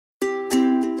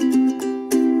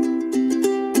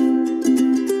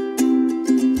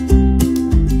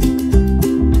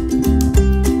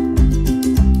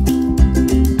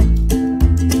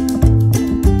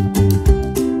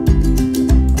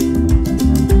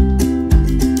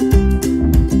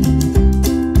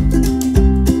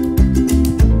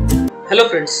Hello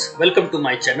friends, welcome to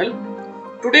my channel.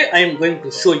 Today I am going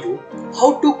to show you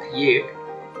how to create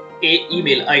a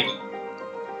email ID.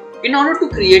 In order to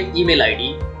create email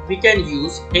ID, we can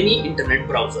use any internet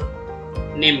browser,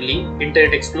 namely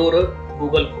Internet Explorer,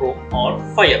 Google Chrome or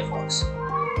Firefox.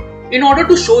 In order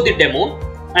to show the demo,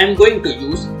 I am going to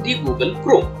use the Google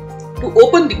Chrome. To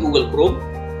open the Google Chrome,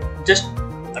 just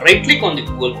right click on the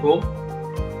Google Chrome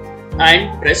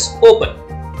and press open.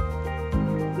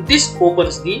 This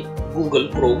opens the Google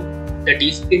Chrome, that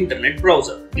is internet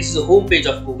browser. This is the home page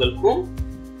of Google Chrome.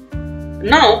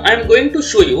 Now I am going to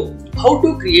show you how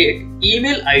to create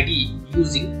email ID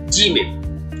using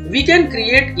Gmail. We can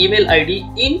create email ID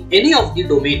in any of the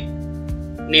domain,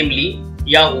 namely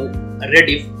Yahoo,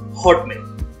 Rediff,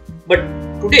 Hotmail. But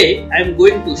today I am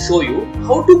going to show you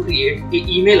how to create an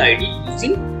email ID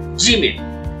using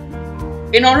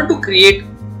Gmail. In order to create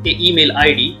an email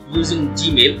ID using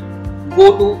Gmail,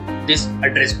 go to this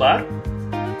address bar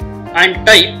and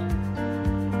type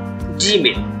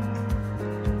Gmail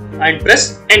and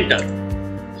press enter.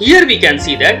 Here we can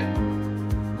see that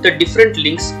the different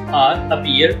links are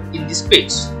appear in this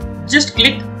page. Just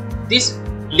click this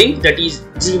link, that is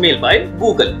Gmail by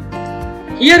Google.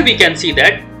 Here we can see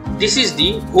that this is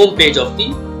the home page of the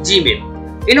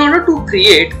Gmail. In order to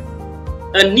create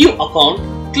a new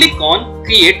account, click on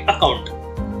create account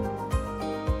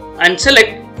and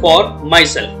select for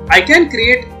myself. I can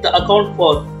create the account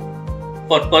for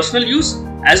personal use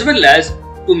as well as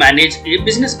to manage a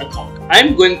business account. I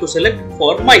am going to select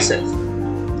for myself.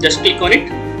 Just click on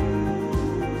it.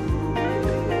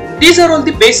 These are all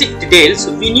the basic details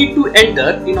we need to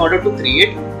enter in order to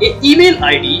create an email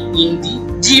ID in the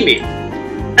Gmail.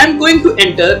 I am going to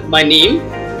enter my name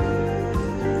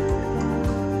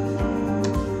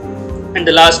and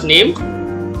the last name.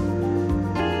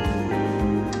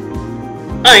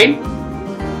 And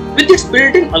with its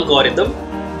built-in algorithm,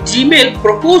 Gmail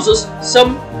proposes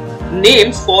some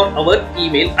names for our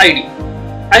email ID.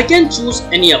 I can choose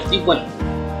any of the one.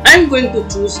 I am going to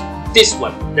choose this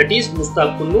one, that is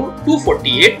Mustaq Kunnur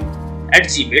 248 at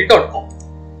gmail.com.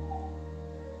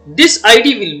 This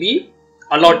ID will be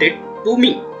allotted to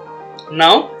me.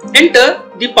 Now enter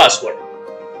the password.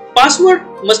 Password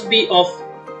must be of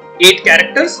 8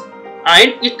 characters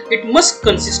and it must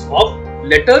consist of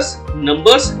letters,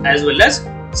 numbers as well as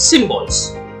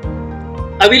symbols.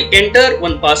 I will enter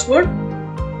one password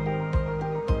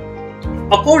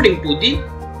according to the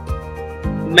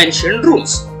mentioned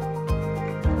rules.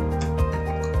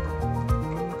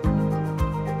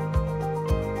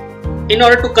 In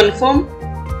order to confirm,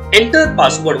 enter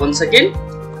password once again.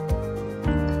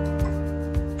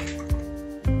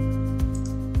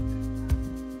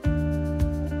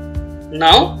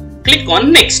 Now click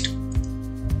on next.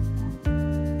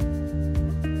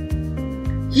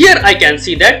 Here I can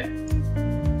see that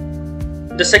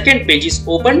the second page is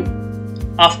opened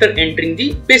after entering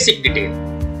the basic detail.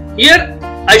 Here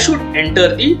I should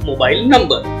enter the mobile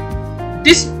number.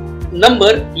 This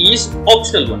number is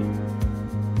optional one.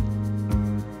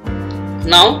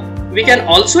 Now we can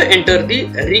also enter the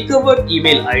recover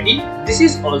email ID. This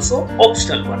is also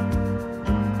optional one.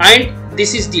 And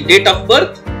this is the date of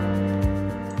birth.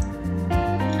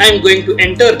 I am going to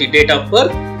enter the date of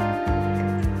birth.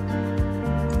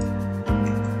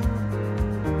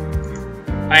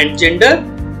 And gender,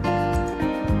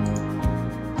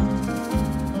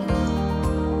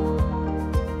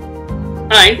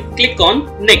 and click on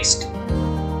next.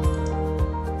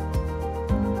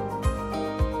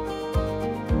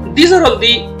 These are all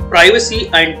the privacy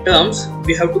and terms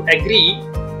we have to agree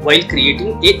while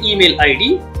creating a email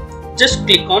ID. Just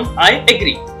click on I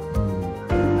agree.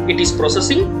 It is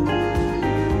processing.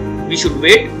 We should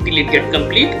wait till it gets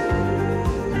complete.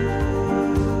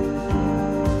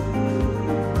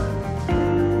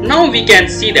 Now we can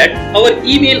see that our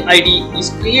email ID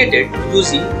is created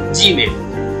using Gmail.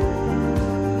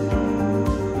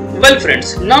 Well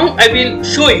friends, now I will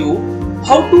show you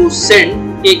how to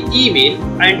send an email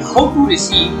and how to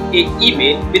receive an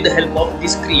email with the help of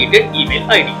this created email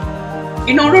ID.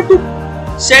 In order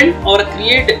to send or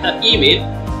create an email,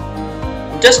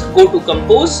 just go to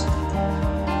compose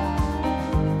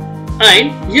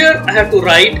and here I have to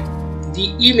write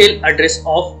the email address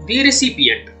of the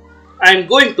recipient. I am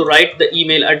going to write the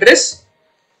email address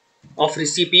of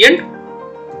recipient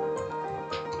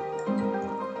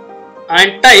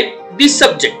and type the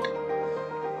subject.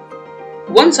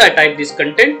 Once I type this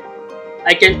content,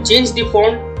 I can change the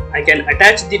font, I can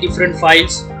attach the different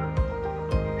files,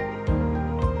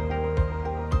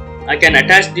 I can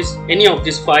attach any of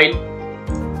this file.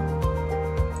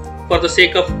 For the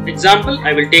sake of example,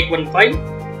 I will take one file.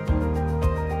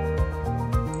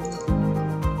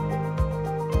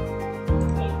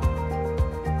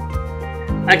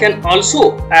 I can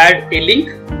also add a link.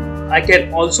 I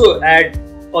can also add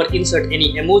or insert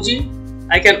any emoji.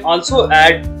 I can also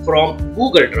add from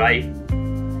Google Drive.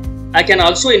 I can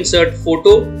also insert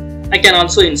photo. I can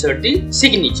also insert the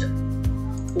signature.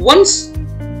 Once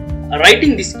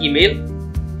writing this email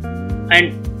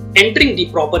and entering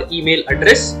the proper email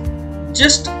address,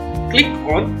 just click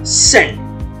on send.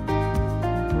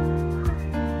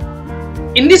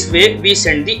 In this way, we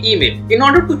send the email. In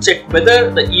order to check whether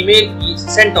the email is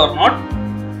sent or not,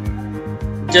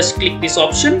 just click this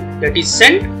option, that is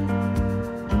send.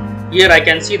 Here I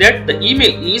can see that the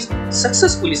email is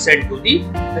successfully sent to the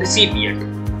recipient.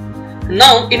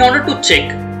 Now, in order to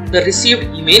check the received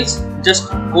emails, just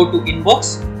go to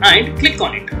inbox and click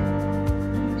on it.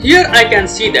 Here I can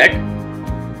see that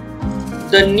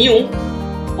the new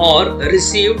or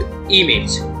received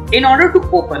emails. In order to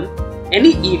open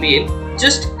any email,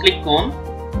 just click on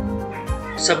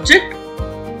subject,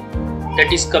 that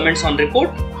is comments on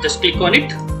report. Just click on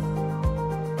it,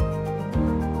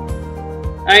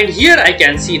 and here I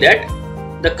can see that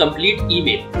the complete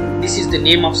email. This is the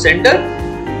name of sender.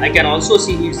 I can also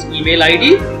see his email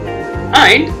ID,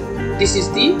 and this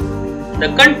is the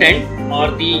content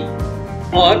or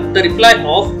the reply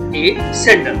of a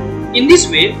sender. In this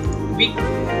way, we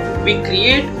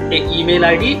create a email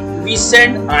ID, we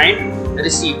send and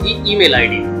receive the email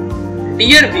ID.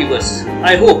 Dear viewers,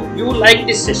 I hope you like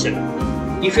this session.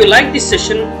 If you like this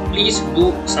session, please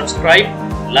do subscribe,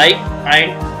 like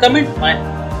and comment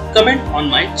on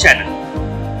my channel.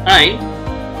 And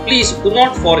please do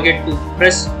not forget to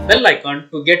press bell icon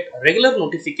to get regular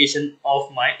notification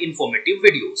of my informative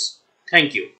videos.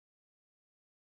 Thank you.